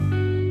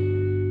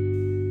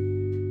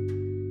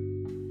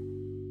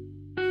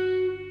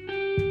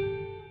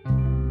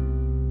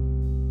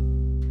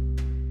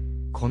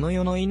の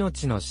世の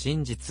命の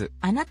真実。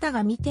あなた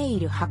が見てい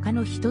る墓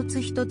の一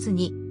つ一つ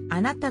に、あ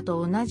なた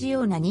と同じ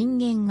ような人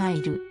間がい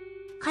る。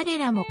彼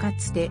らもか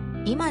つて、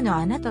今の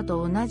あなた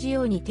と同じ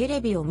ようにテ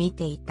レビを見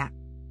ていた。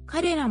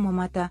彼らも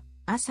また、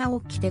朝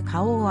起きて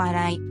顔を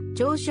洗い、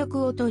朝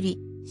食をとり、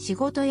仕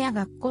事や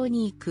学校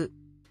に行く。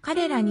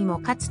彼らにも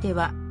かつて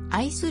は、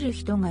愛する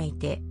人がい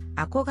て、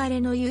憧れ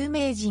の有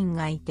名人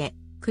がいて、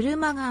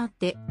車があっ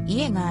て、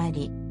家があ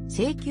り、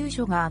請求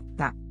書があっ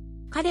た。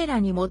彼ら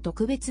にも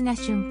特別な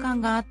瞬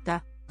間があっ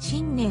た。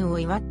新年を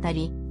祝った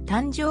り、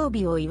誕生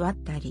日を祝っ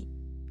たり。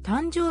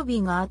誕生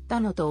日があった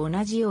のと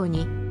同じよう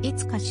に、い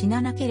つか死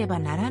ななければ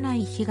ならな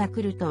い日が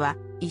来るとは、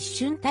一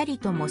瞬たり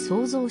とも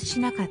想像し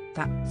なかっ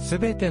た。す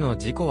べての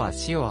自己は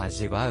死を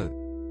味わう。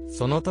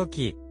その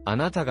時、あ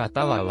なた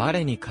方は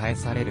我に返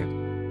される。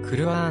ク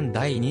ルアーン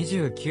第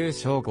29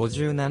章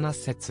57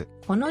節。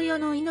この世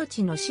の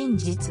命の真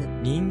実。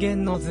人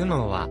間の頭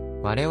脳は、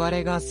我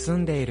々が住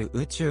んでいる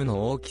宇宙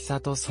の大きさ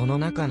とその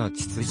中の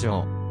秩序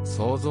を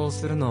想像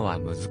するのは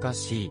難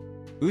しい。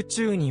宇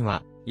宙に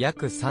は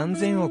約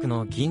3000億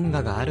の銀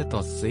河があると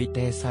推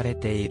定され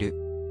ている。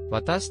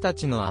私た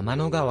ちの天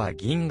の川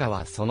銀河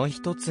はその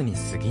一つに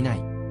過ぎな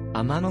い。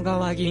天の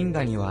川銀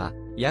河には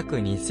約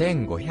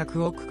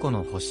2500億個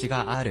の星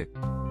がある。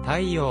太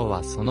陽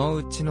はその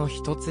うちの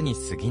一つに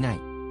過ぎない。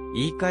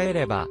言い換え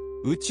れば、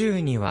宇宙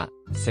には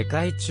世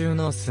界中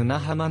の砂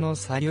浜の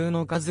砂粒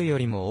の数よ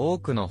りも多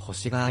くの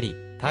星があり、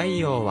太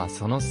陽は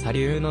その砂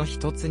粒の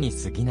一つに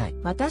過ぎない。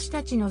私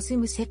たちの住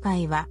む世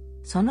界は、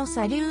その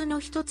砂粒の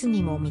一つ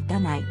にも満た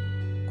ない。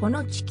こ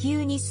の地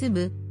球に住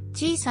む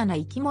小さな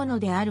生き物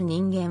である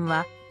人間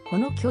は、こ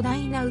の巨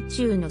大な宇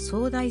宙の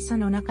壮大さ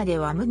の中で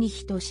は無に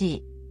等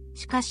しい。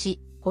しかし、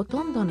ほ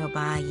とんどの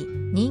場合、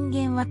人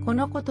間はこ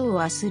のことを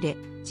忘れ、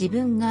自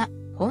分が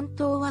本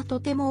当はと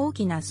ても大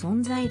きな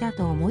存在だ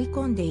と思い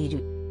込んでい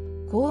る。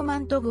高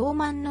慢と傲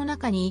慢の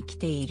中に生き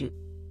ている。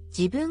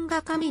自分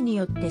が神に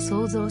よって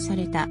創造さ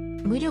れた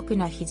無力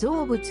な被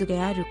造物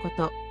であるこ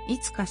と、い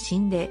つか死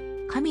んで、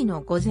神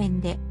の御前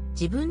で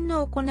自分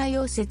の行い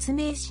を説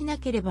明しな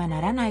ければな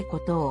らないこ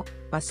とを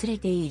忘れ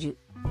ている。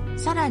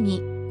さら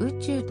に、宇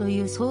宙と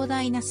いう壮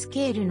大なス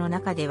ケールの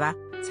中では、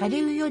砂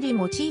粒より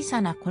も小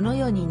さなこの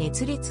世に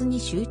熱烈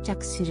に執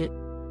着する。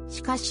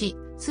しかし、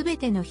すべ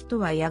ての人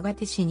はやが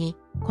て死に、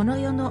この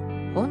世の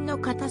ほんの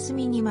片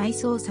隅に埋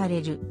葬さ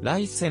れる。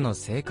来世の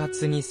生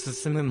活に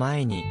進む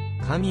前に、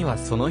神は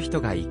その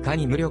人がいか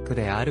に無力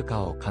である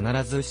かを必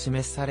ず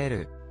示され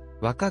る。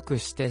若く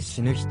して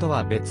死ぬ人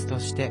は別と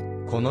して、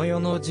この世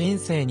の人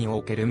生に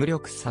おける無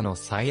力さの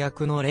最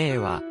悪の例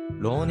は、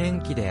老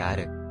年期であ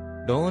る。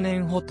老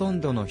年ほとん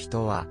どの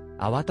人は、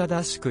慌た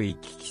だしく行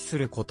き来す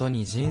ること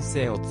に人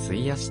生を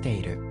費やして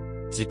い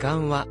る。時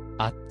間は、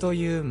あっと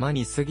いう間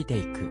に過ぎて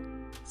いく。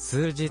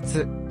数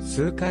日、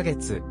数ヶ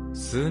月、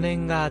数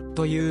年があっ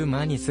という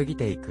間に過ぎ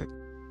ていく。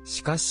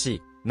しか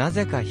し、な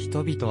ぜか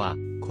人々は、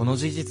この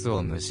事実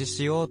を無視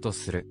しようと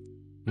する。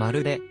ま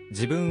るで、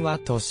自分は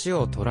年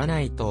を取ら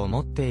ないと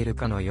思っている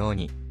かのよう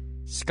に。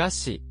しか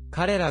し、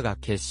彼らが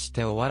決し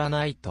て終わら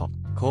ないと、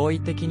好意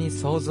的に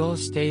想像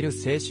している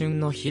青春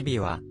の日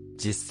々は、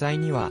実際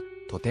には、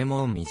とて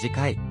も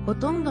短い。ほ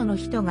とんどの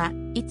人が、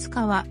いつ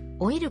かは、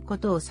老いるこ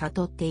とを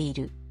悟ってい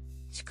る。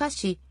しか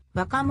し、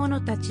若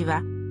者たち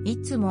は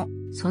いつも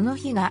その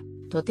日が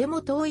とて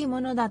も遠いも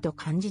のだと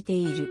感じて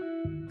いる。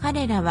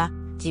彼らは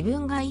自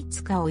分がい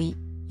つか老い、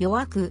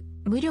弱く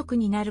無力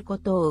になるこ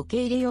とを受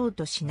け入れよう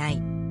としな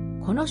い。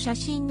この写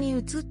真に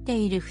写って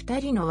いる二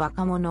人の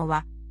若者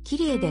は、綺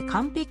麗で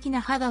完璧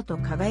な肌と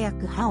輝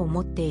く歯を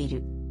持ってい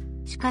る。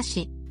しか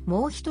し、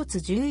もう一つ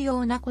重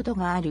要なこと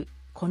がある。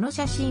この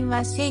写真は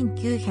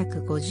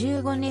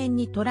1955年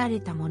に撮られ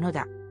たもの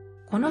だ。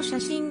この写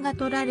真が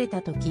撮られ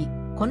た時、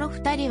この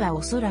二人は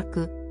おそら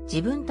く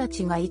自分た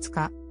ちがいつ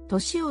か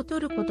年を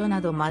取ること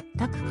など全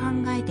く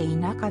考えてい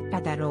なかっ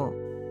ただろ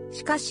う。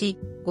しかし、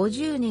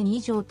50年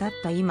以上経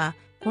った今、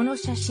この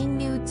写真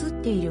に写っ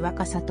ている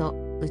若さと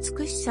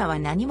美しさは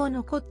何も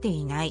残って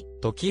いない。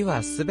時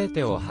はすべ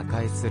てを破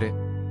壊する。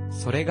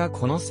それが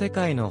この世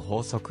界の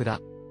法則だ。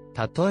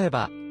例え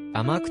ば、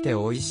甘くて美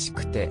味し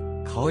くて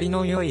香り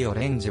の良いオ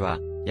レンジは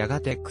や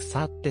がて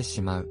腐って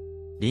しまう。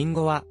リン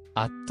ゴは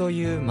あっと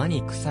いう間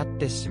に腐っ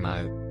てし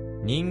まう。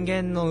人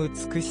間の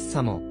美し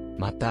さも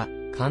また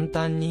簡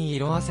単に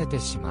色あせて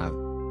しま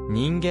う。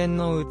人間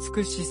の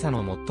美しさ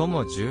の最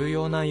も重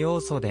要な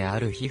要素であ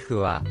る皮膚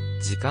は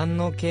時間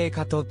の経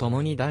過とと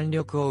もに弾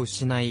力を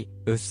失い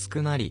薄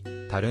くなり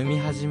たるみ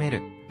始め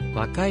る。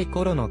若い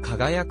頃の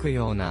輝く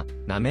ような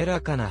滑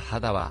らかな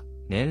肌は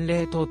年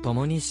齢とと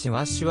もにシ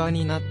ワシワ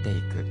になって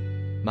い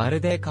く。ま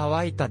るで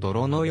乾いた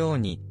泥のよう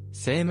に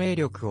生命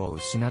力を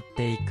失っ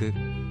ていく。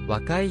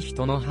若い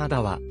人の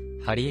肌は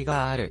張り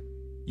がある。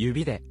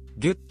指で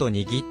ぎゅっと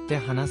握って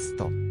離す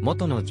と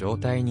元の状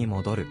態に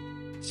戻る。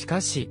し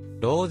かし、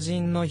老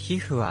人の皮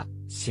膚は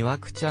しわ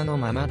くちゃの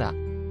ままだ。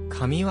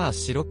髪は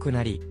白く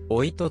なり、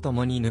老いとと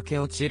もに抜け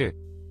落ちる。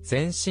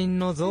全身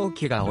の臓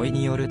器が老い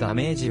によるダ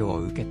メージを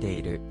受けて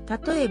いる。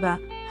例えば、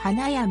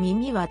鼻や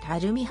耳はた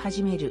るみ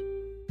始める。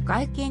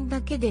外見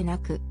だけでな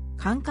く、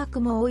感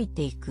覚も老い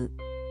ていく。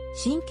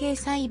神経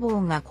細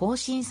胞が更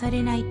新さ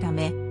れないた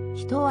め、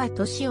人は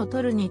年を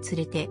取るにつ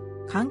れて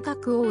感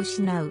覚を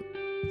失う。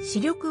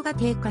視力が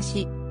低下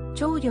し、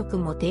聴力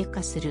も低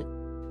下する。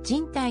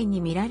人体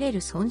に見られ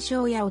る損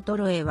傷や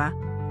衰えは、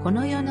こ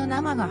の世の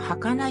生が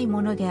儚い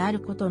ものである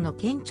ことの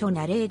顕著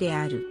な例で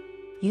ある。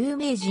有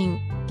名人、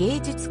芸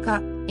術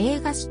家、映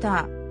画ス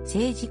ター、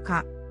政治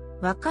家。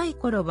若い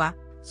頃は、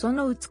そ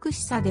の美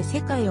しさで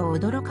世界を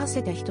驚か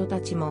せた人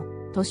たちも、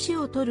年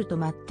を取ると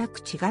全く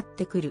違っ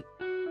てくる。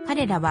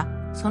彼らは、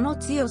その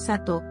強さ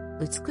と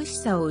美し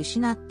さを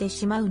失って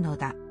しまうの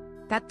だ。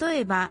例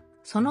えば、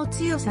その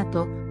強さ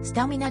とス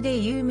タミナで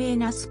有名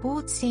なスポ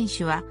ーツ選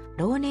手は、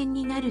老年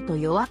になると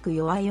弱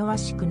々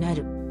しくな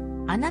る。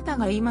あなた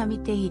が今見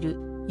てい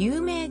る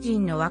有名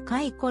人の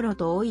若い頃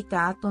と老い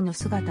た後の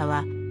姿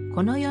は、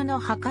この世の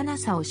儚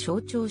さを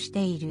象徴し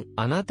ている。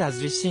あなた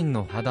自身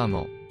の肌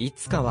も、い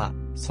つかは、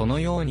その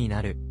ように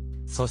なる。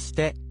そし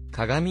て、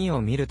鏡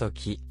を見ると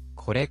き、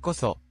これこ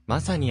そ、ま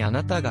さにあ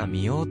なたが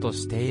見ようと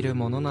している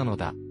ものなの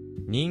だ。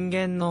人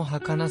間の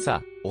儚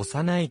さ、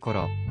幼い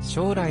頃、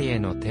将来へ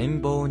の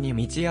展望に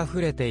満ち溢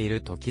れてい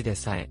る時で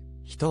さえ、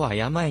人は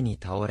病に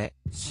倒れ、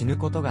死ぬ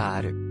ことが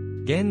ある。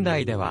現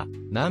代では、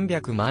何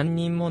百万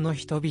人もの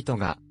人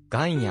々が、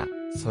癌や、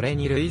それ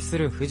に類す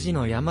る不治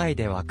の病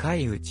で若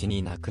いうち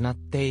に亡くなっ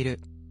ている。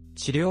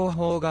治療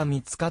法が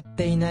見つかっ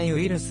ていない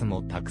ウイルス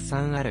もたく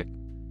さんある。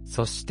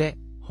そして、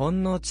ほ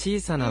んの小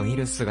さなウイ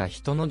ルスが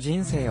人の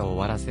人生を終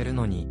わらせる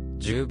のに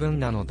十分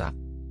なのだ。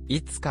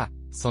いつか、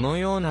その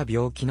ような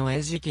病気の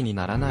餌食に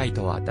ならない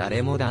とは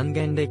誰も断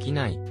言でき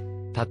ない。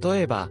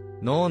例えば、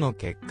脳の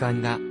血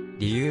管が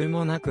理由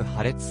もなく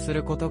破裂す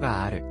ること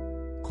がある。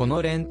こ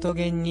のレント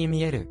ゲンに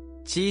見える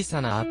小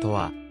さな跡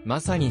は、ま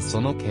さに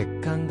その血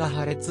管が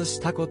破裂し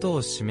たこと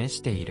を示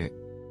している。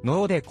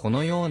脳でこ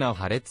のような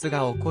破裂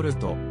が起こる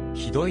と、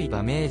ひどい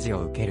ダメージ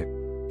を受け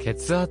る。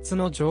血圧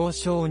の上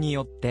昇に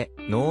よって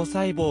脳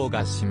細胞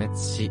が死滅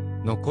し、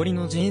残り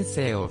の人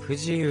生を不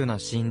自由な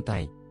身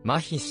体、麻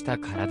痺した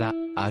体、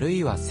ある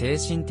いは精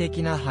神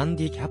的なハン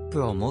ディキャッ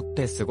プを持っ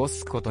て過ご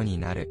すことに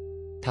なる。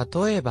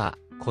例えば、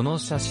この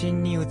写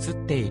真に写っ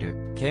てい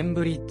る、ケン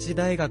ブリッジ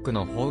大学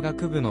の法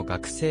学部の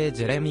学生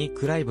ジェレミー・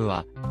クライブ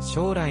は、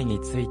将来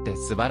について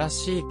素晴ら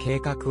しい計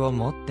画を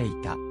持ってい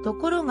た。と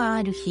ころが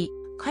ある日、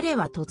彼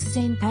は突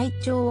然体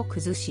調を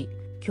崩し、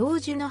教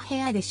授の部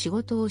屋で仕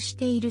事をし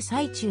ている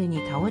最中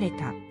に倒れ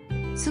た。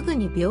すぐ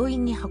に病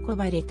院に運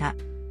ばれた。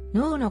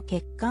脳の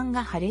血管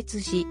が破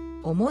裂し、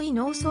重い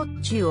脳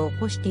卒中を起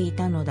こしてい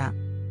たのだ。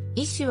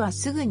医師は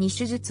すぐに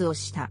手術を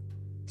した。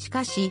し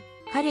かし、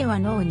彼は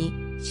脳に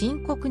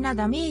深刻な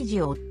ダメー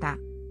ジを負った。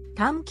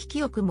短期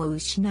記憶も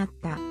失っ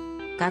た。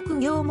学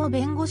業も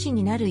弁護士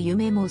になる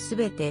夢もす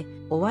べて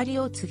終わり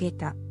を告げ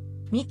た。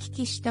見聞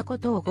きしたこ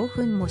とを5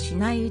分もし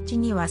ないうち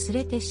に忘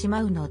れてし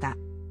まうのだ。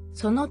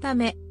そのた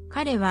め、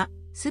彼は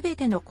すべ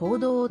ての行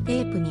動を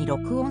テープに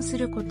録音す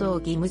ることを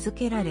義務付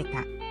けられ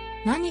た。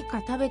何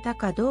か食べた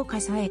かどう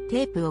かさえ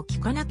テープを聞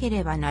かなけ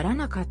ればなら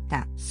なかっ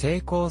た。成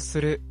功す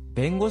る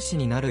弁護士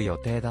になる予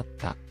定だっ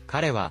た。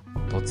彼は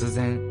突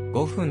然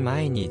5分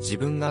前に自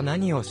分が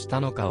何をした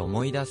のか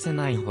思い出せ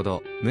ないほ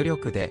ど無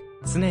力で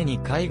常に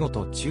介護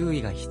と注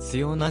意が必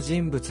要な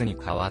人物に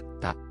変わっ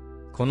た。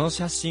この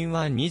写真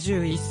は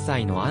21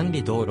歳のアン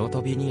リ・ド・ロ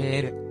トビニエ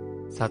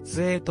ール。撮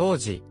影当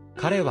時、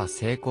彼は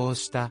成功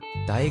した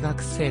大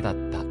学生だっ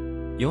た。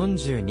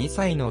42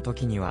歳の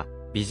時には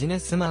ビジネ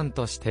スマン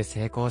として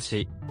成功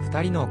し、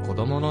2人の子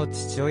供の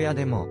父親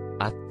でも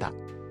あった。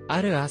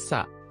ある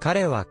朝、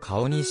彼は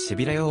顔に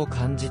痺れを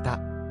感じた。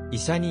医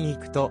者に行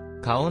くと、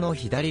顔の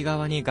左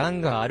側に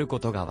癌があるこ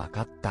とが分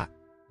かった。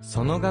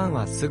その癌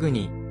はすぐ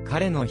に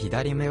彼の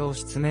左目を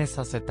失明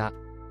させた。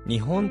日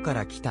本か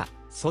ら来た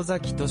曽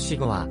崎敏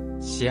吾は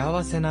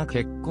幸せな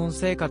結婚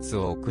生活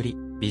を送り、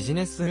ビジ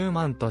ネスウー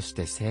マンとし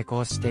て成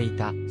功してい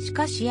た。し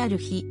かしある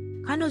日、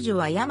彼女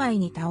は病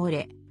に倒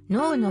れ、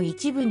脳の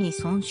一部に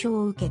損傷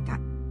を受けた。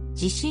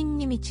自信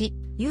に満ち、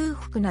裕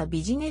福な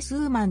ビジネス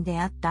ウーマン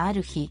であったあ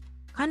る日、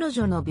彼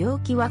女の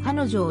病気は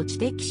彼女を知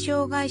的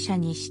障害者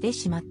にして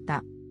しまっ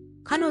た。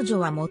彼女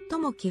は最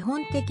も基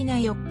本的な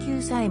欲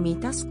求さえ満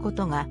たすこ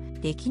とが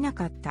できな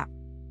かった。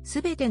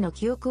すべての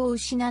記憶を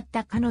失っ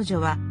た彼女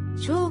は、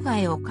生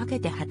涯をかけ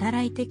て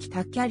働いてき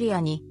たキャリ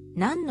アに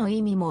何の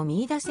意味も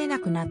見出せな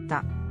くなっ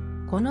た。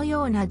この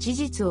ような事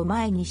実を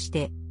前にし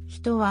て、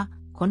人は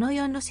この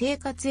世の生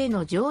活へ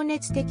の情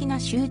熱的な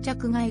執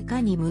着がい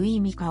かに無意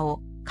味か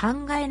を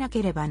考えな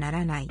ければな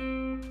らない。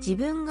自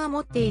分が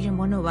持っている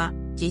ものは、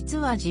実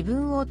は自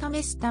分を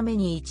試すため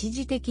に一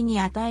時的に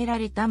与えら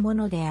れたも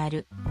のであ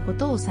るこ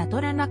とを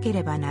悟らなけ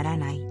ればなら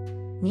ない。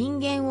人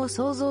間を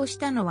創造し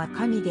たのは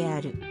神であ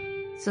る。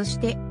そし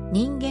て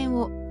人間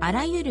をあ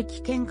らゆる危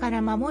険か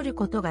ら守る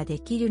ことがで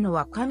きるの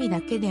は神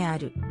だけであ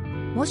る。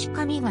もし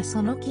神が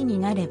その気に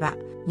なれば、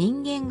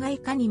人間がい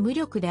かに無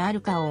力である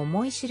かを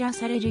思い知ら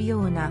される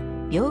ような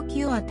病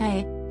気を与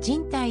え、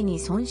人体に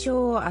損傷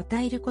を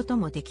与えること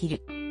もでき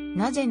る。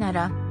なぜな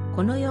ら、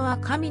この世は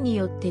神に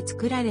よって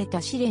作られ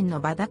た試練の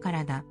場だか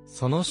らだ。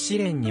その試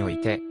練におい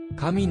て、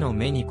神の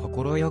目に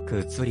心よく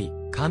映り、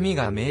神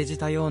が命じ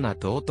たような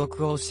道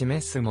徳を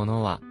示す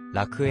者は、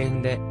楽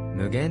園で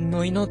無限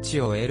の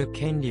命を得る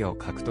権利を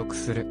獲得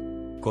する。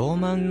傲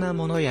慢な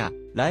者や、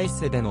来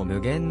世での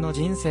無限の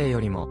人生よ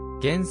りも、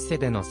現世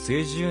での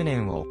数十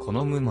年を好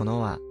む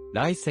者は、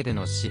来世で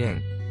の試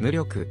練、無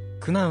力、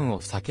苦難を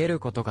避ける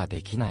ことが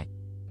できない。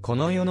こ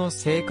の世の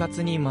生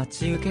活に待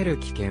ち受ける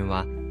危険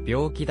は、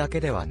病気だ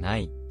けではな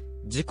い。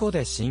事故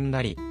で死ん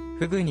だり、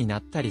不具にな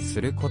ったりす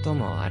ること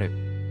もあ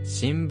る。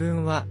新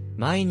聞は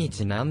毎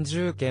日何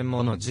十件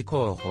もの事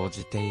故を報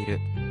じている。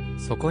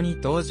そこに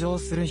登場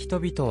する人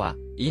々は、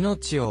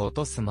命を落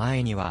とす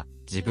前には、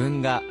自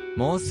分が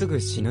もうすぐ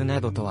死ぬな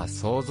どとは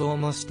想像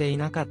もしてい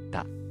なかっ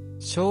た。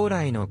将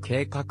来の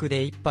計画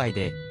でいっぱい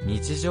で、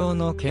日常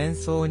の喧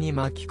騒に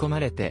巻き込ま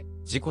れて、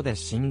事故で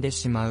死んで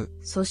しまう。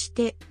そし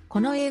て、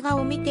この映画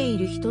を見てい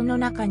る人の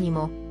中に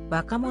も、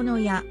若者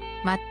や、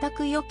全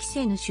く予期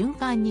せぬ瞬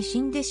間に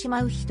死んでし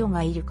まう人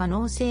がいる可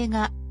能性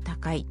が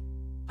高い。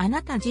あ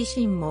なた自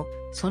身も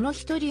その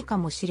一人か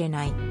もしれ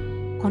ない。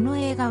この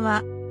映画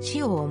は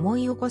死を思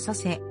い起こさ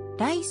せ、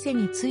来世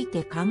につい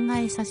て考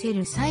えさせ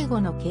る最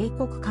後の警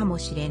告かも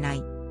しれな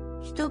い。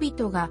人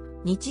々が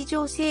日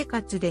常生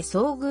活で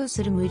遭遇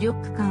する無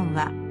力感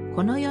は、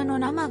この世の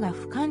生が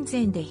不完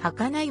全で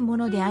儚いも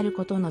のである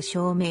ことの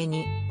証明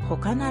に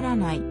他なら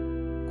ない。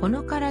こ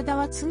の体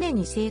は常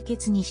に清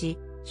潔にし、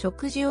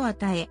食事を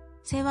与え、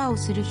世話を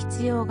する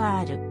必要が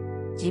ある。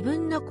自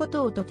分のこ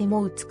とをとて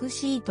も美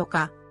しいと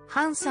か、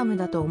ハンサム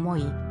だと思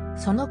い、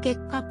その結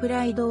果プ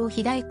ライドを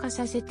肥大化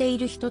させてい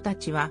る人た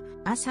ちは、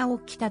朝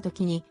起きた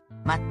時に、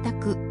全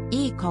く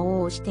いい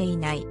顔をしてい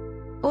ない。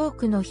多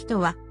くの人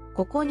は、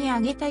ここに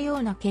挙げたよ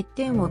うな欠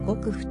点をご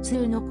く普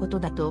通のこと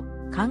だと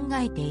考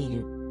えてい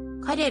る。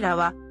彼ら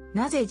は、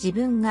なぜ自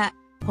分が、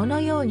こ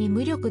のように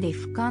無力で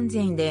不完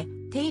全で、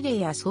手入れ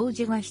や掃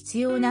除が必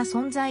要な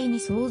存在に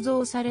創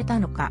造された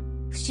のか、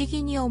不思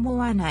議に思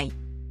わない。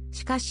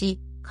しかし、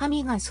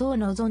神がそう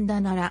望ん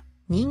だなら、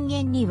人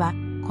間には、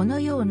こ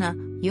のような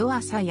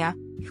弱さや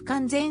不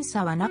完全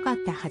さはなかっ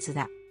たはず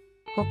だ。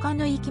他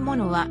の生き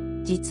物は、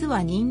実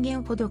は人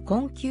間ほど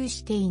困窮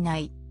していな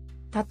い。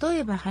例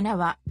えば花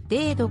は、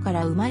0度か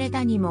ら生まれ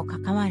たにもか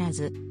かわら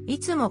ず、い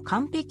つも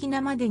完璧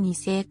なまでに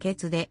清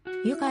潔で、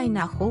愉快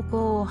な芳香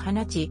を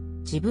放ち、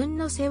自分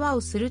の世話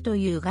をすると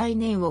いう概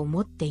念を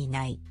持ってい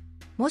ない。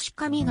もし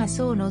神が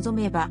そう望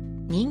めば、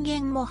人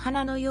間も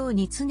花のよう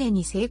に常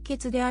に清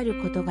潔であ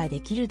ることがで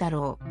きるだ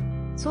ろ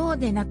う。そう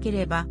でなけ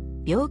れば、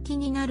病気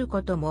になる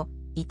ことも、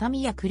痛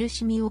みや苦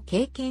しみを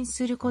経験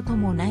すること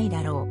もない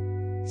だろ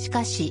う。し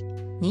かし、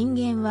人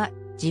間は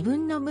自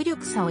分の無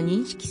力さを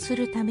認識す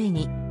るため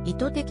に、意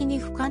図的に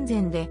不完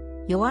全で、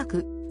弱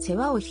く、世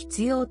話を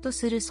必要と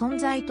する存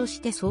在と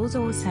して創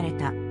造され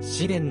た。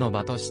試練の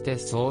場として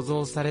創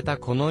造された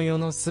この世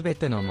のすべ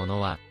てのも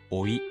のは、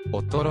老い、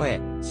衰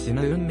え、死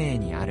ぬ運命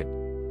にある。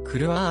ク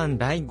ルアーン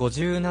第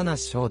57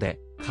章で、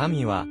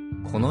神は、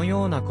この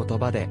ような言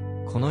葉で、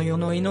この世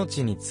の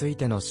命につい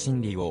ての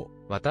真理を、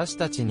私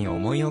たちに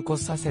思い起こ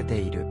させて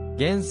いる。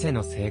現世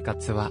の生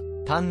活は、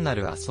単な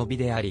る遊び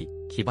であり、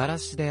気晴ら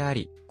しであ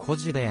り、孤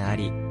児であ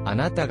り、あ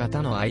なた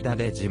方の間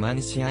で自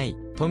慢し合い、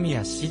富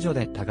や子女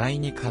で互い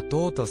に勝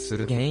とうとす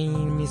る原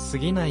因に過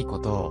ぎないこ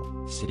と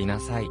を知りな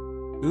さい。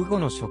ウゴ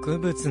の植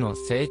物の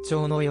成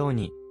長のよう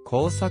に、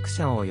工作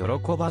者を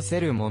喜ばせ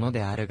るもの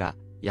であるが、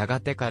や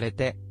がて枯れ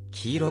て、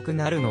黄色く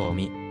なるのを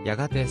見、や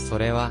がてそ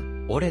れは、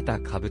折れ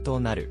た株と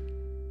なる。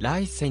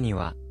来世に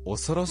は、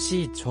恐ろ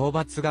しい懲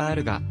罰があ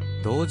るが、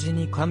同時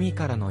に神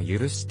からの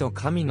許しと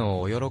神の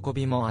お喜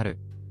びもある。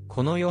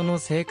この世の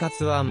生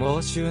活は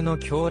猛襲の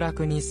凶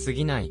楽に過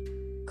ぎない。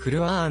ク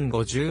ルアーン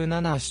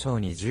57章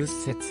20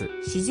節。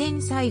自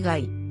然災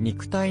害。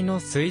肉体の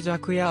衰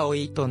弱や老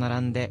いと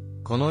並んで、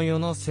この世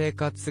の生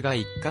活が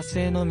一過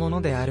性のも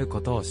のである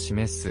ことを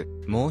示す、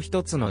もう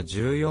一つの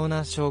重要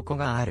な証拠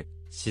がある。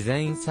自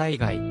然災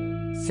害。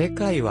世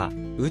界は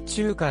宇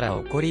宙から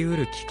起こりう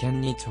る危険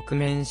に直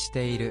面し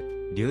てい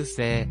る。流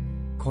星。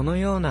この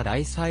ような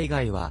大災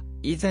害は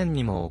以前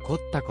にも起こっ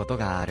たこと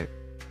がある。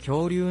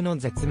恐竜の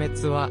絶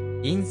滅は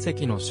隕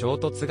石の衝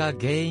突が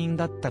原因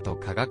だったと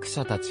科学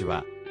者たち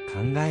は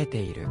考えて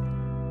いる。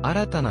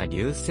新たな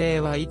流星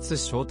はいつ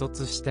衝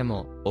突して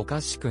もおか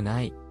しく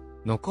ない。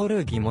残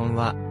る疑問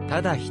は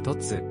ただ一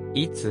つ、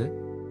いつ？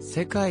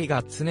世界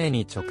が常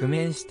に直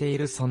面してい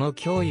るその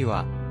脅威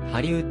は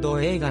ハリウッ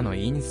ド映画の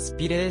インス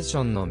ピレーシ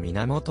ョンの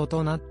源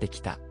となってき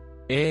た。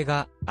映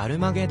画アル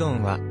マゲド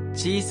ンは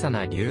小さ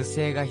な流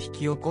星が引き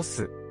起こ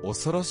す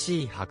恐ろ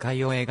しい破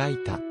壊を描い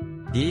た。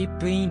ディー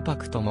プインパ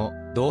クトも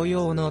同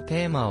様の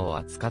テーマを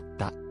扱っ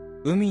た。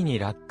海に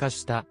落下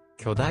した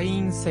巨大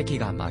隕石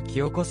が巻き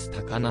起こす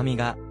高波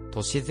が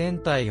都市全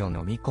体を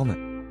飲み込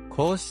む。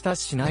こうした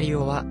シナリ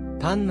オは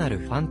単なる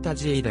ファンタ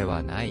ジーで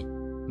はない。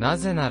な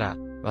ぜなら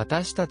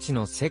私たち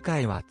の世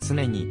界は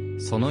常に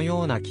その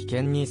ような危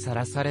険にさ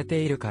らされ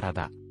ているから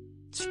だ。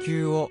地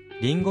球を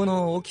リンゴ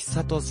の大き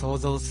さと想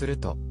像する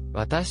と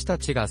私た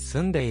ちが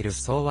住んでいる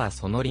層は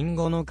そのリン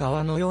ゴの皮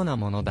のような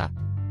ものだ。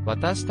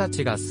私た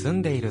ちが住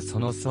んでいるそ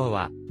の層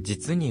は、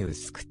実に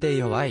薄くて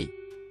弱い。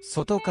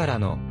外から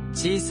の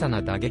小さ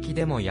な打撃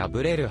でも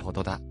破れるほ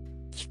どだ。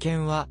危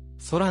険は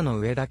空の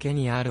上だけ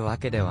にあるわ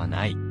けでは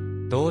ない。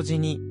同時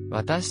に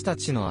私た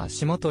ちの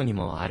足元に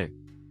もある。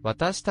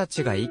私た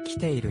ちが生き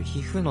ている皮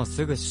膚の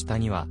すぐ下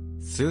には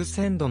数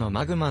千度の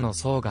マグマの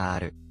層があ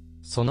る。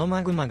その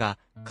マグマが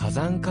火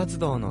山活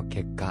動の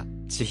結果、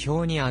地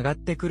表に上がっ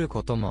てくる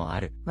こともあ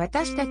る。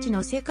私たち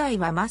の世界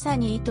はまさ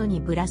に糸に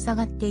ぶら下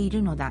がってい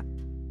るのだ。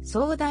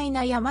壮大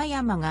な山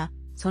々が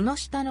その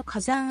下の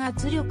火山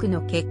圧力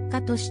の結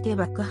果として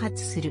爆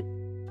発する。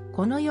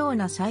このよう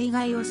な災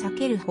害を避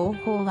ける方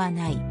法は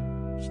ない。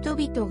人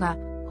々が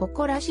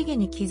誇らしげ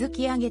に築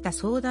き上げた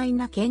壮大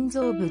な建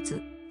造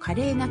物、華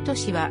麗な都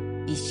市は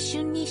一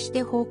瞬にし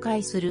て崩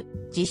壊する。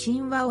地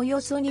震はお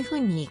よそ2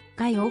分に1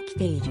回起き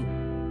ている。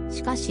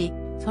しかし、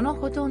その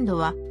ほとんど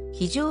は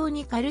非常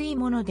に軽い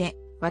もので、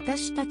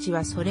私たち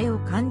はそれを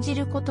感じ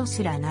ること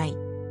すらない。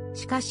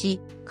しか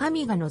し、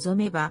神が望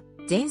めば、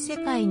全世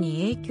界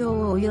に影響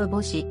を及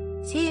ぼし、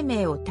生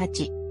命を断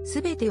ち、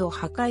すべてを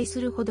破壊す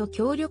るほど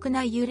強力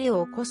な揺れ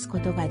を起こすこ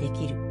とがで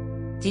きる。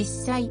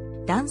実際、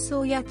断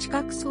層や地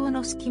殻層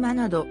の隙間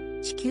など、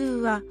地球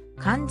は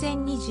完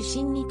全に地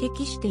震に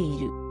適してい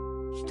る。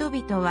人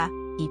々は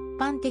一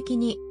般的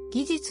に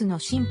技術の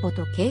進歩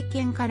と経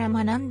験から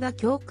学んだ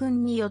教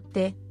訓によっ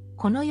て、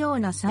このよう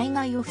な災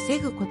害を防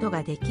ぐこと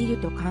ができる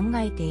と考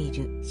えてい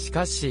る。し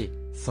かし、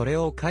それ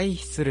を回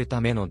避するた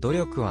めの努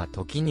力は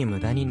時に無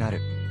駄になる。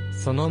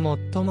その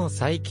最も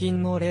最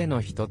近の例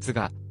の一つ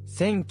が、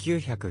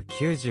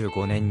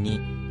1995年に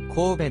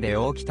神戸で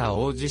起きた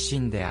大地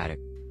震である。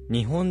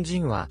日本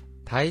人は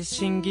耐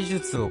震技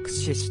術を駆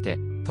使して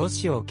都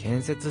市を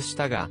建設し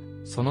たが、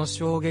その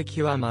衝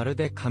撃はまる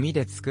で紙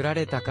で作ら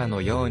れたか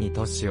のように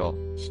都市を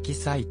引き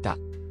裂いた。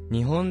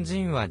日本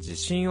人は地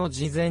震を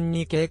事前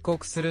に警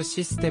告する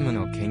システム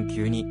の研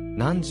究に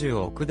何十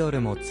億ド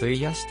ルも費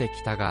やして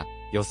きたが、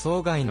予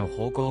想外の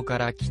方向か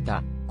ら来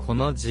たこ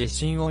の地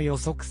震を予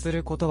測す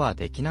ることは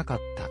できなかっ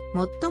た。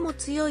最も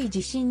強い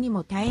地震に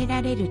も耐え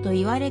られると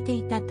言われて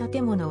いた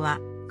建物は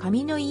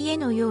紙の家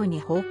のよう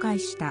に崩壊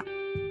した。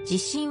地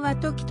震は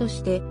時と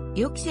して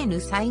予期せぬ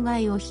災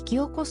害を引き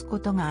起こすこ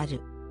とがあ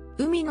る。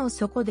海の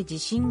底で地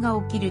震が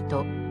起きる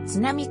と津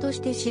波と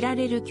して知ら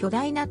れる巨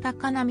大な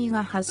高波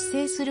が発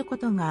生するこ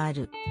とがあ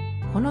る。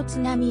この津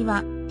波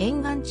は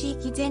沿岸地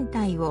域全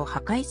体を破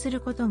壊する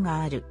こと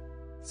がある。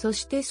そ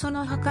してそ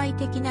の破壊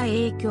的な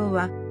影響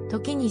は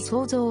時に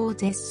想像を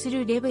絶す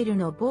るレベル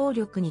の暴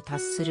力に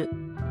達する。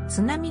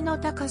津波の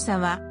高さ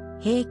は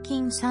平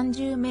均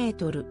30メー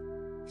トル。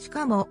し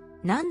かも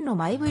何の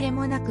前触れ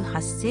もなく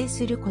発生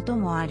すること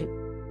もある。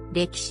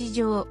歴史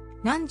上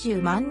何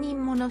十万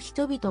人もの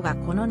人々が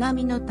この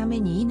波のため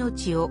に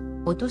命を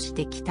落とし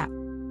てきた。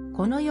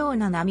このよう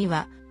な波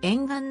は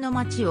沿岸の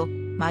町を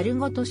丸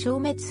ごと消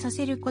滅さ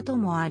せること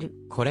もある。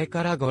これ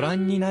からご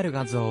覧になる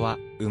画像は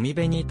海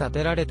辺に建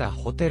てられた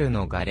ホテル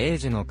のガレー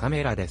ジのカ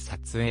メラで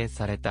撮影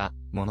された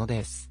もの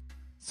です。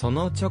そ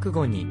の直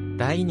後に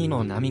第2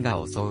の波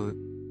が襲う。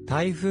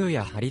台風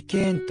やハリ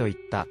ケーンといっ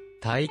た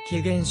大気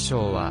現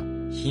象は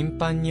頻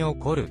繁に起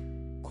こる。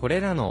これ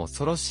らの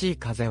恐ろしい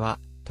風は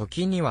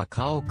時には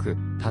家屋、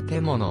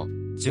建物、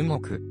樹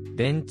木、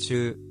電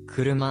柱、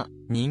車、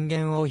人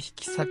間を引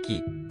き裂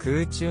き、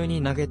空中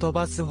に投げ飛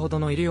ばすほど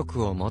の威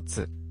力を持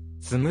つ。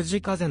つむ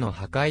じ風の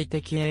破壊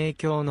的影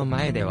響の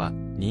前では、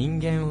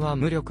人間は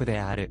無力で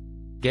ある。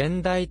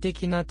現代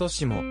的な都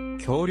市も、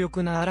強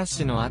力な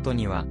嵐の後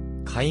には、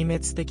壊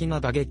滅的な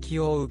打撃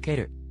を受け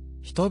る。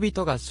人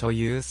々が所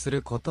有す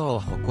ることを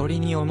誇り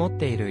に思っ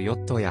ているヨ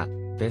ットや、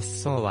別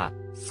荘は、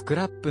スク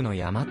ラップの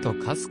山と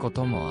化すこ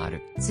ともあ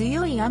る。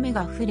強い雨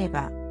が降れ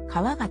ば、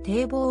川が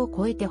堤防を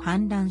越えて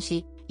氾濫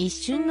し、一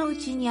瞬のう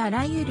ちにあ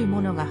らゆる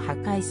ものが破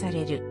壊さ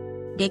れ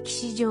る。歴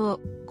史上、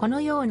こ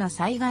のような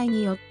災害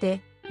によっ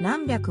て、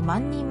何百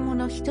万人も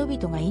の人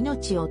々が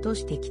命を落と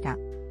してきた。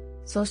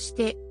そし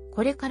て、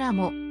これから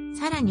も、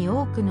さらに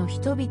多くの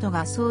人々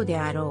がそうで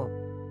あろ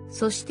う。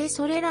そして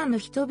それらの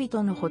人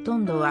々のほと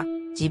んどは、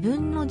自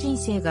分の人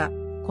生が、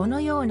この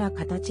ような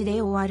形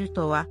で終わる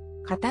とは、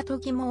片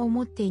時も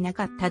思っていな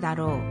かっただ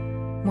ろ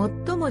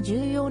う。最も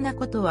重要な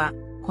ことは、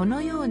こ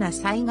のような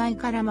災害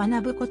から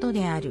学ぶこと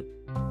であ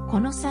る。こ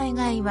の災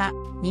害は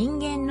人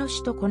間の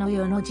死とこの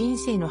世の人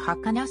生の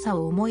儚さ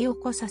を思い起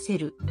こさせ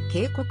る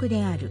警告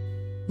である。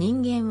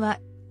人間は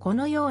こ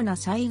のような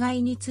災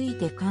害につい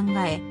て考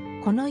え、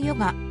この世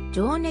が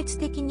情熱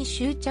的に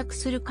執着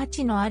する価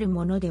値のある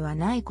ものでは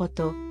ないこ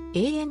と、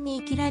永遠に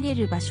生きられ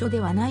る場所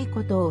ではない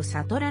ことを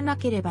悟らな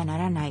ければな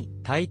らない。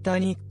タイタ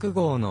ニック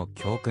号の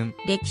教訓。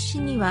歴史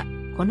には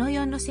この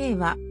世の生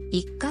は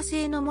一過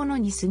性のもの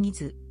に過ぎ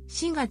ず、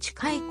死が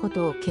近いこ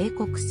とを警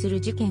告する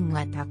事件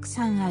がたく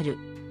さんある。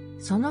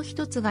その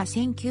一つが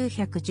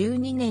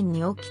1912年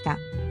に起きた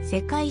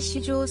世界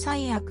史上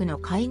最悪の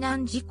海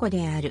難事故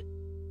である。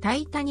タ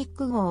イタニッ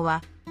ク号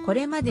はこ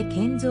れまで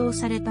建造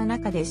された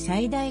中で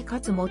最大か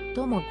つ最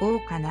も豪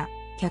華な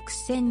客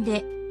船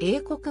で英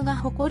国が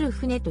誇る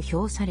船と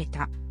評され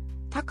た。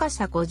高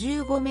さ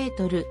55メー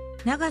トル、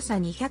長さ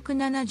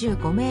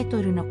275メート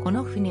ルのこ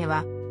の船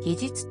は、技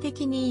術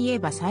的に言え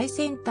ば最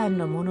先端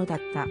のものだっ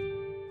た。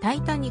タ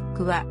イタニッ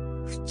クは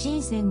不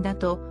沈船だ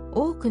と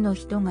多くの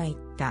人が言っ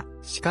た。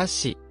しか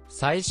し、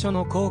最初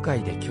の航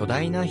海で巨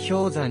大な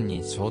氷山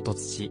に衝突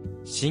し、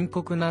深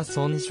刻な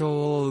損傷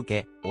を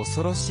受け、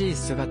恐ろしい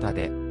姿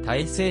で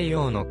大西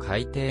洋の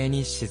海底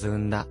に沈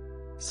んだ。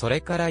そ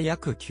れから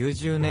約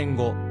90年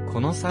後、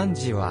この惨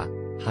事は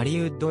ハリ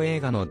ウッド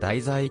映画の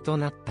題材と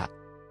なった。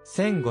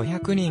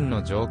1500人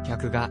の乗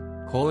客が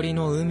氷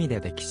の海で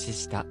溺死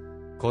した。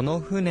この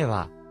船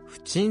は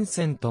不沈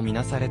船とみ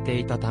なされて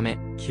いたため、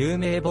救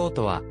命ボー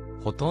トは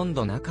ほとん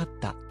どなかっ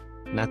た。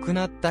亡く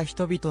なった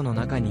人々の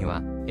中に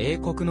は、英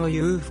国の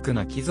裕福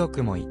な貴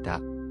族もいた。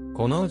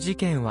この事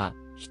件は、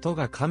人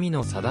が神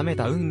の定め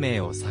た運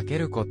命を避け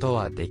ること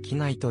はでき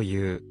ないと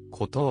いう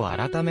ことを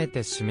改め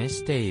て示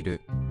してい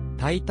る。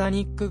タイタ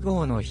ニック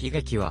号の悲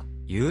劇は、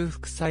裕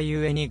福さ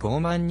ゆえに傲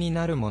慢に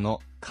なる者、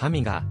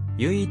神が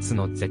唯一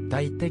の絶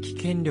対的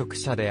権力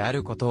者であ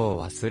ること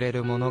を忘れ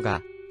る者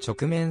が、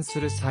直面す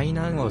る災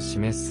難を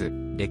示す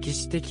歴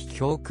史的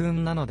教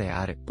訓なので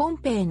ある。ポン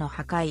ペイの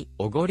破壊。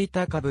おごり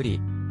高ぶり、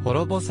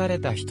滅ぼされ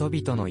た人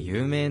々の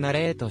有名な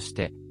例とし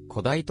て、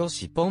古代都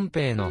市ポン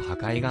ペイの破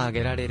壊が挙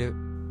げられる。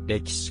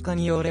歴史家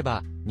によれ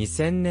ば、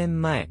2000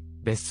年前、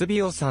ベス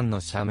ビオ山の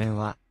斜面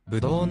は、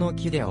ブドウの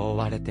木で覆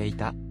われてい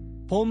た。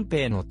ポン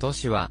ペイの都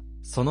市は、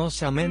その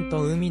斜面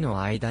と海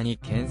の間に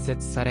建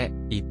設され、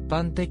一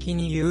般的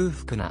に裕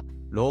福な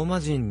ローマ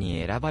人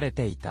に選ばれ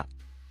ていた。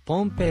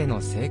ポンペイ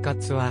の生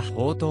活は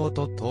宝刀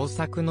と盗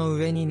作の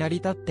上に成り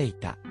立ってい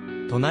た。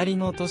隣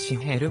の都市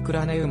ヘルク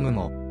ラネウム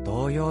も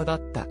同様だっ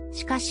た。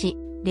しかし、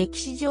歴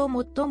史上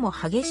最も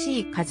激し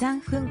い火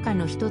山噴火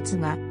の一つ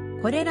が、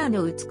これら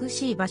の美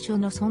しい場所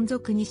の存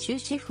続に終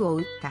止符を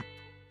打った。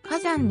火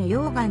山の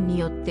溶岩に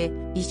よって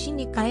石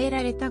に変え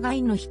られた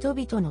害の人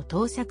々の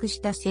盗作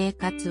した生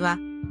活は、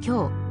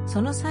今日、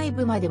その細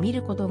部まで見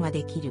ることが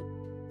できる。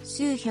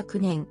数百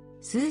年、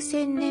数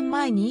千年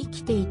前に生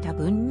きていた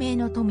文明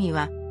の富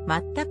は、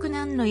全く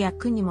何の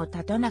役にも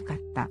立たなかっ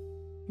た。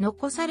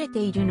残されて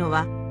いるの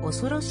は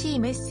恐ろしい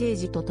メッセー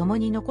ジととも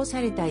に残さ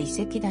れた遺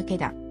跡だけ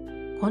だ。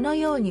この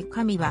ように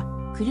神は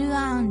クル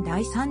アーン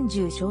第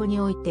30章に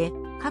おいて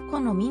過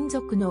去の民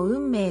族の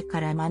運命か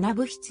ら学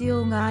ぶ必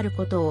要がある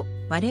ことを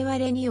我々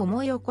に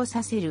思い起こ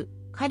させる。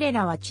彼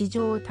らは地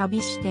上を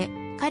旅して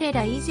彼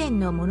ら以前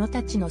の者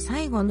たちの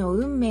最後の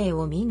運命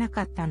を見な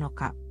かったの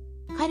か。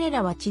彼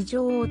らは地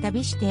上を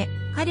旅して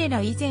彼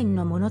ら以前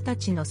の者た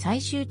ちの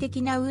最終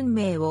的な運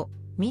命を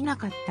見な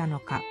かったの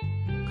か。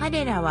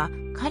彼らは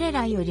彼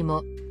らより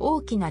も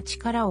大きな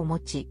力を持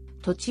ち、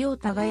土地を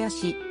耕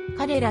し、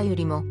彼らよ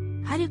りも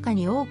はるか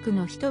に多く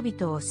の人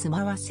々を住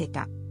まわせ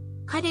た。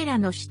彼ら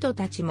の使徒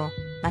たちも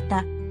ま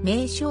た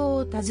名称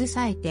を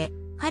携えて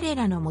彼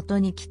らのもと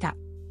に来た。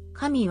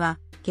神は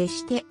決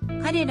して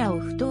彼らを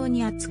不当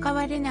に扱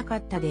われなか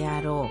ったで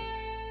あろ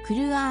う。ク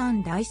ルアー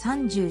ン第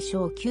30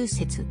章9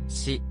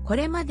節。こ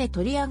れまで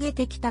取り上げ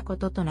てきたこ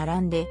とと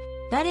並んで、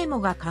誰も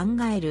が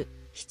考える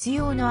必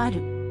要のあ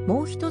る、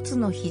もう一つ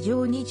の非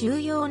常に重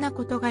要な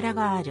事柄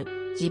がある、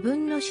自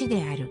分の死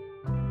である。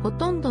ほ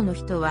とんどの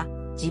人は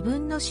自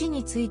分の死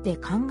について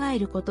考え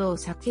ることを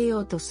避けよ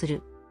うとす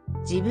る。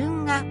自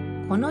分が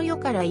この世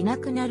からいな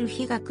くなる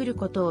日が来る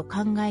ことを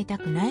考えた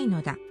くない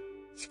のだ。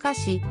しか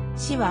し、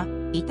死は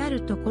至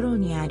るところ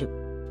にある。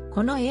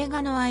この映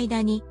画の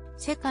間に、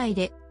世界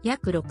で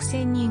約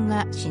6000人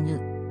が死ぬ。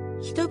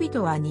人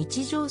々は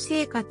日常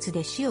生活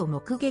で死を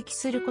目撃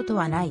すること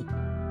はない。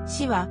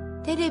死は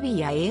テレビ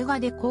や映画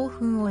で興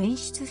奮を演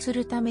出す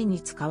るため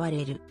に使わ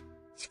れる。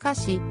しか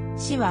し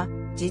死は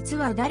実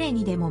は誰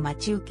にでも待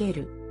ち受け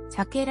る、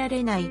避けら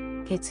れない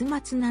結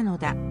末なの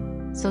だ。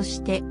そ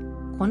して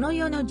この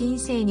世の人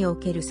生にお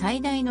ける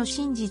最大の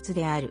真実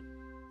である。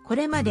こ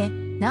れまで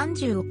何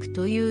十億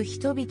という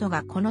人々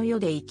がこの世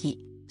で生き、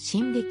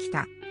死んでき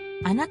た。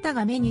あなた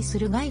が目にす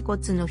る骸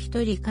骨の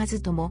一人数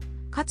とも、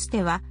かつ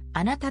ては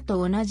あなた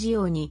と同じ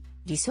ように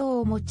理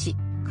想を持ち、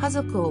家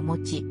族を持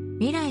ち、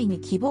未来に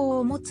希望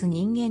を持つ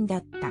人間だ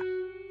った。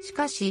し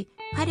かし、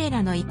彼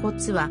らの遺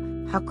骨は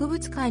博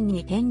物館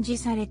に展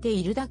示されて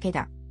いるだけ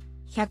だ。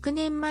100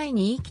年前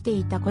に生きて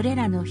いたこれ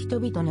らの人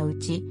々のう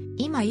ち、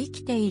今生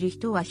きている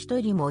人は一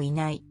人もい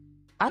ない。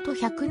あと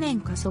100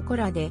年かそこ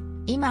らで、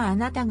今あ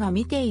なたが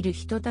見ている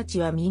人たち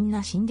はみん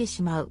な死んで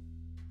しまう。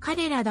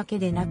彼らだけ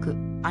でなく、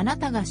あな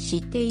たが知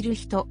っている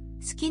人、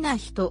好きな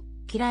人、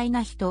嫌い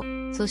な人、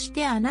そし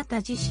てあなた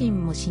自身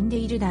も死んで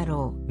いるだ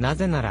ろう。な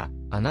ぜなら、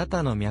あな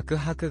たの脈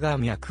拍が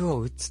脈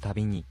を打つた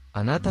びに、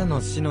あなたの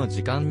死の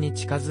時間に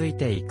近づい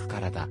ていくか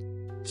らだ。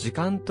時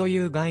間とい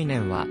う概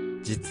念は、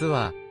実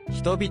は、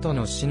人々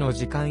の死の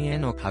時間へ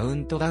のカウ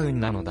ントダウン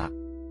なのだ。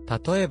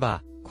例え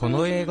ば、こ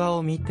の映画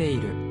を見て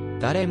いる、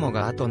誰も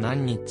があと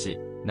何日、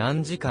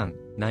何時間、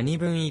何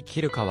分生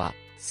きるかは、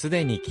す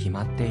でに決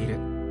まっている。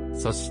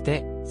そし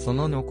て、そ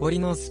の残り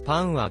のス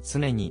パンは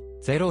常に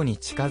ゼロに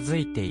近づ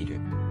いている。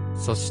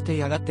そして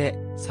やがて、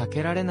避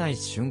けられない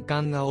瞬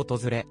間が訪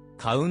れ、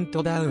カウン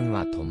トダウン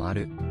は止ま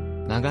る。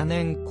長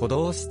年鼓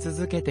動し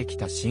続けてき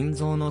た心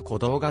臓の鼓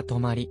動が止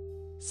まり、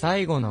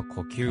最後の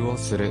呼吸を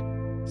する。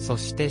そ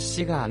して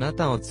死があな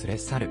たを連れ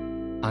去る。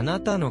あな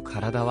たの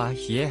体は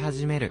冷え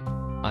始める。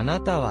あな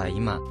たは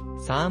今、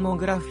サーモ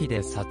グラフィ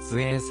で撮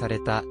影され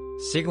た、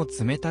死後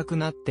冷たく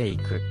なってい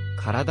く、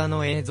体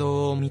の映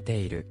像を見て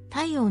いる。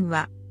体温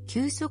は、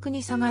急速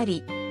に下が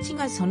り、死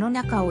がその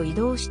中を移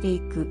動してい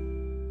く。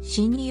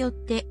死によっ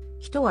て、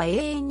人は永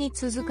遠に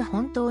続く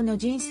本当の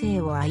人生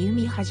を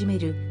歩み始め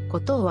るこ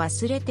とを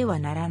忘れては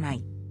ならな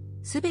い。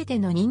すべて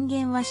の人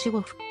間は死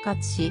後復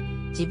活し、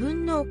自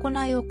分の行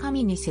いを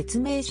神に説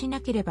明し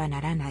なければ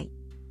ならない。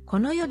こ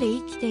の世で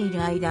生きてい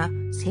る間、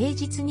誠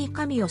実に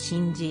神を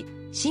信じ、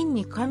真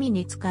に神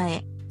に仕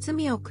え、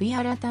罪を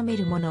悔い改め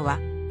る者は、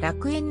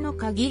楽園の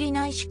限り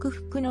ない祝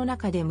福の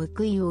中で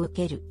報いを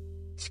受ける。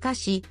しか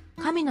し、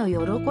神の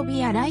喜び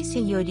や来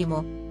世より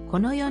も、こ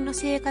の世の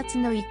生活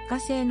の一過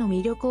性の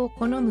魅力を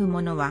好む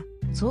者は、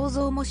想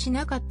像もし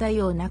なかった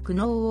ような苦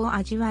悩を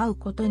味わう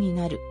ことに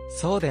なる。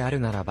そうである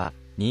ならば、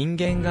人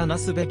間がな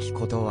すべき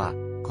ことは、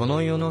こ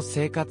の世の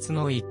生活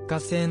の一過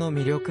性の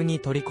魅力に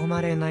取り込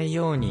まれない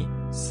ように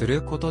す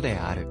ることで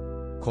ある。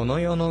この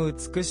世の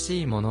美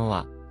しいもの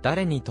は、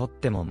誰にとっ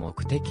ても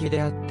目的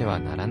であっては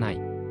ならな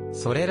い。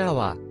それら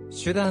は、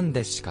手段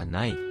でしか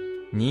ない。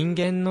人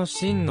間の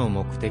真の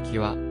目的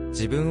は、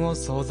自分を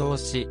創造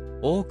し、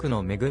多く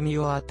の恵み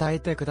を与え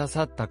てくだ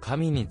さった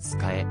神に仕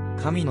え、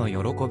神の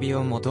喜び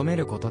を求め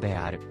ることで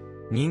ある。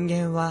人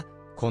間は、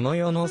この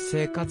世の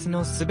生活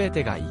のすべ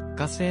てが一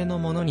過性の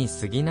ものに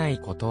過ぎない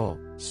ことを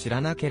知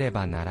らなけれ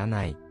ばなら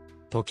ない。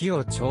時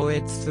を超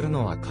越する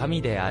のは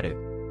神であ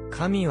る。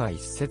神は一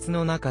節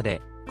の中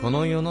で、こ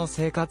の世の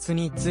生活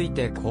につい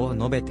てこう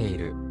述べてい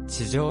る。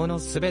地上の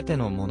すべて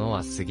のもの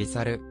は過ぎ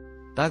去る。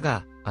だ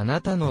が、あ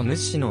なたの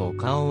主のお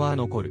顔は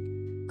残る。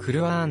ク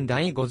ルアーン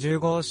第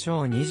55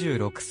章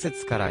26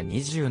節から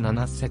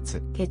27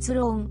節。結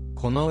論。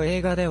この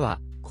映画では、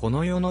こ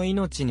の世の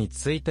命に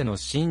ついての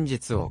真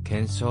実を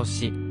検証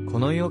し、こ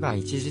の世が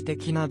一時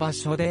的な場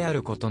所であ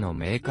ることの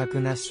明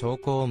確な証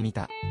拠を見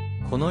た。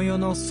この世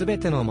のすべ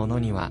てのもの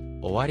には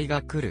終わり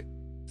が来る。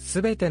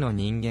すべての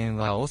人間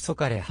は遅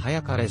かれ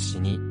早かれ死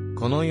に、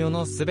この世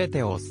のすべ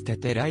てを捨て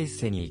て来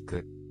世に行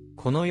く。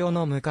この世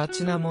の無価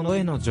値なもの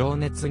への情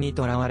熱に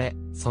とらわれ、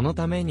その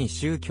ために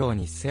宗教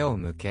に背を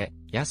向け、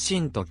野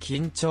心と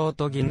緊張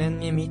と疑念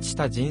に満ち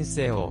た人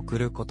生を送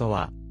ること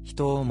は、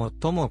人を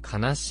最も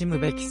悲しむ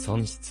べき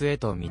損失へ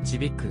と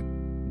導く。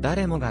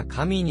誰もが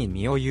神に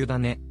身を委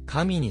ね、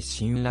神に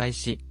信頼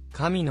し、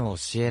神の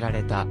教えら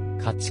れた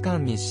価値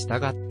観に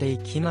従って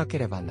生きなけ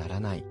ればなら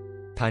ない。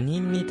他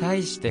人に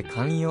対して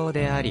寛容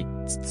であり、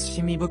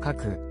慎み深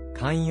く、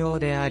寛容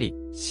であり、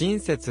親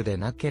切で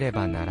なけれ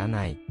ばなら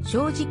ない。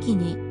正直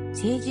に、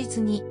誠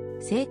実に、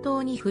正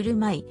当に振る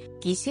舞い、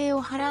犠牲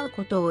を払う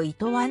ことを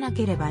厭わな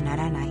ければな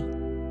らない。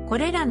こ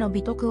れらの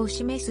美徳を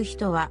示す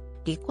人は、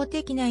利己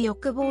的な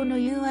欲望の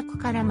誘惑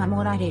から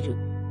守られる。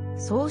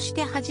そうし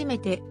て初め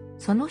て、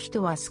その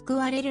人は救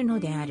われるの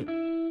である。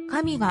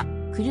神が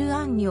クル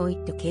アーンにおい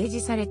て掲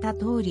示された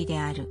通りで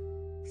ある。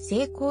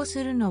成功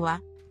するの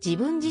は、自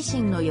分自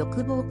身の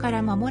欲望か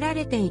ら守ら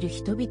れている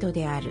人々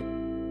である。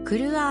ク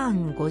ルアー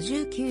ン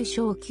59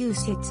章9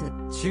節。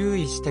注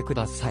意してく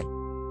ださい。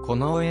こ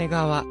の映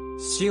画は、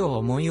死を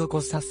思い起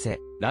こさせ、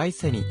来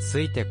世につ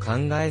いて考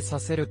えさ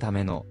せるた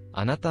めの、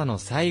あなたの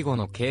最後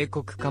の警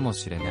告かも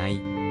しれな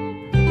い。